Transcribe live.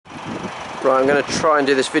Right, I'm going to try and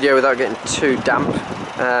do this video without getting too damp.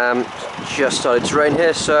 Just started to rain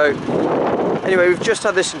here, so anyway, we've just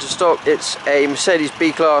had this into stock. It's a Mercedes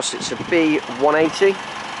B-Class, it's a B180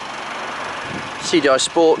 CDI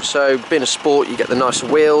Sport, so being a sport you get the nicer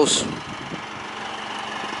wheels,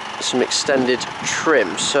 some extended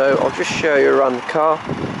trim. So I'll just show you around the car.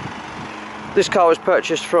 This car was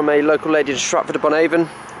purchased from a local lady in Stratford-upon-Avon.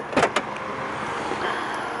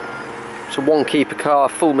 It's a one keeper car,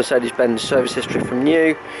 full Mercedes-Benz service history from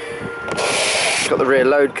new. It's got the rear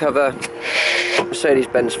load cover,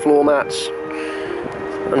 Mercedes-Benz floor mats.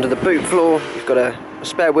 Under the boot floor you've got a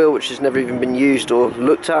spare wheel which has never even been used or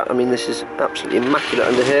looked at. I mean, this is absolutely immaculate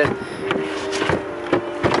under here.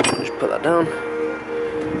 Just put that down.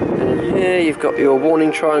 And in here you've got your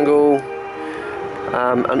warning triangle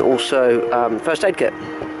and also first aid kit.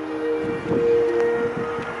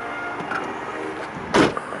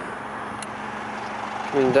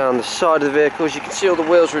 Coming down the side of the vehicle, as you can see, all the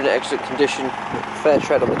wheels are in excellent condition, fair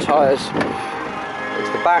tread on the tyres.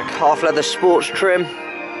 Into the back, half leather sports trim,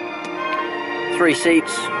 3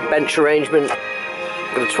 seats, bench arrangement,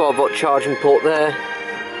 got a 12-volt charging port there.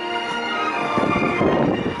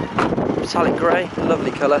 Metallic grey,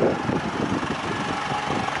 lovely colour.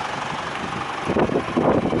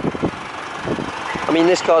 I mean,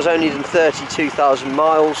 this car's only done 32,000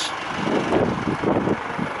 miles.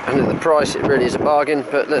 And at the price it really is a bargain,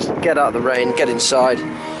 but let's get out of the rain, get inside,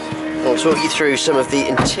 and I'll talk you through some of the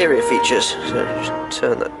interior features. So just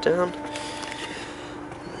turn that down.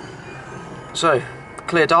 So,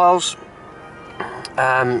 clear dials,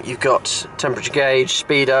 you've got temperature gauge,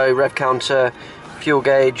 speedo, rev counter, fuel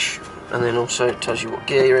gauge, and then also it tells you what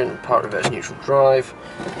gear you're in, part, reverse, neutral, drive.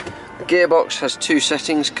 The gearbox has 2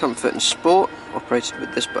 settings, comfort and sport, operated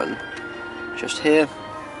with this button just here.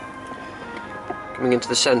 Coming into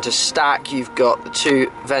the centre stack, you've got the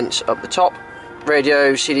 2 vents up the top,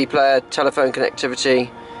 radio, CD player, telephone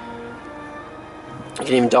connectivity. You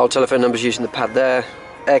can even dial telephone numbers using the pad there.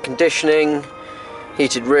 Air conditioning,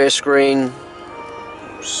 heated rear screen,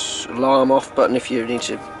 alarm off button if you need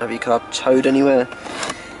to have your car towed anywhere.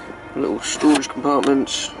 Little storage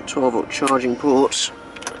compartments, 12-volt charging ports.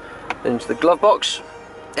 Then into the glove box,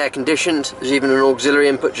 air conditioned. There's even an auxiliary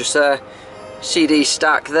input just there. CD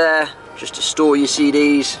stack there, just to store your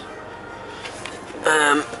CDs.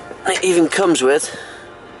 It even comes with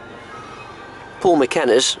Paul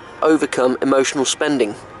McKenna's Overcome Emotional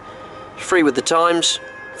Spending. Free with the times,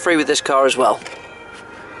 free with this car as well.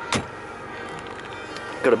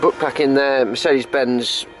 Got a book pack in there,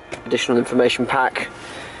 Mercedes-Benz additional information pack.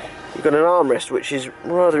 You've got an armrest which is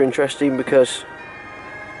rather interesting because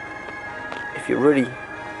if you're really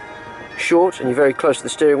short and you're very close to the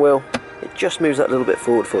steering wheel, it just moves that a little bit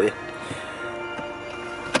forward for you.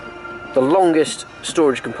 The longest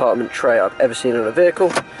storage compartment tray I've ever seen on a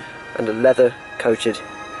vehicle, and a leather coated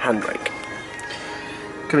handbrake.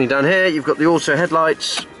 Coming down here you've got the auto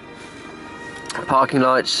headlights, parking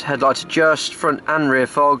lights, headlight adjust, front and rear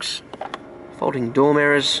fogs, folding door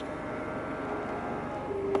mirrors,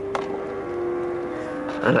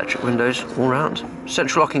 and electric windows all round.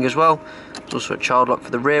 Central locking as well. There's also a child lock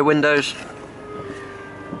for the rear windows.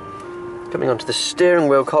 Coming onto the steering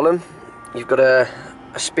wheel column, you've got a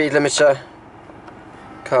speed limiter,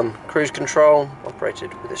 come cruise control,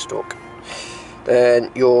 operated with this stalk.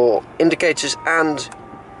 Then your indicators and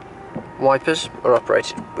wipers are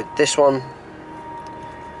operated with this one.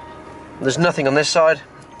 There's nothing on this side,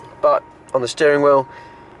 but on the steering wheel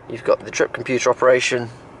you've got the trip computer operation,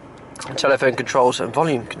 telephone controls and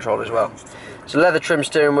volume control as well. It's a leather trim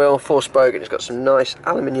steering wheel, 4-spoke, and it's got some nice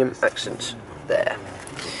aluminium accents there.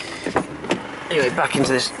 Anyway, back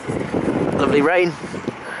into this lovely rain.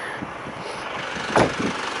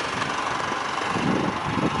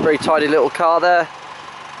 Very tidy little car there.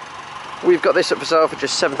 We've got this up for sale for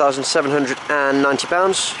just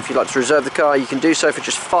 £7,790. If you'd like to reserve the car, you can do so for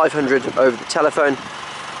just £500 over the telephone.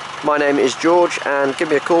 My name is George, and give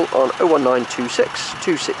me a call on 01926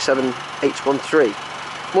 267 813.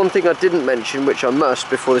 One thing I didn't mention, which I must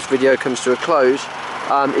before this video comes to a close,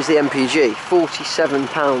 is the MPG.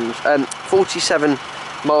 47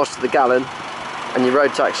 miles to the gallon, and your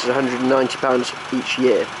road tax is £190 each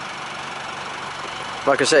year.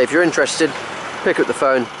 Like I say, if you're interested, pick up the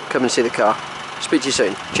phone, come and see the car. Speak to you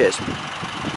soon. Cheers.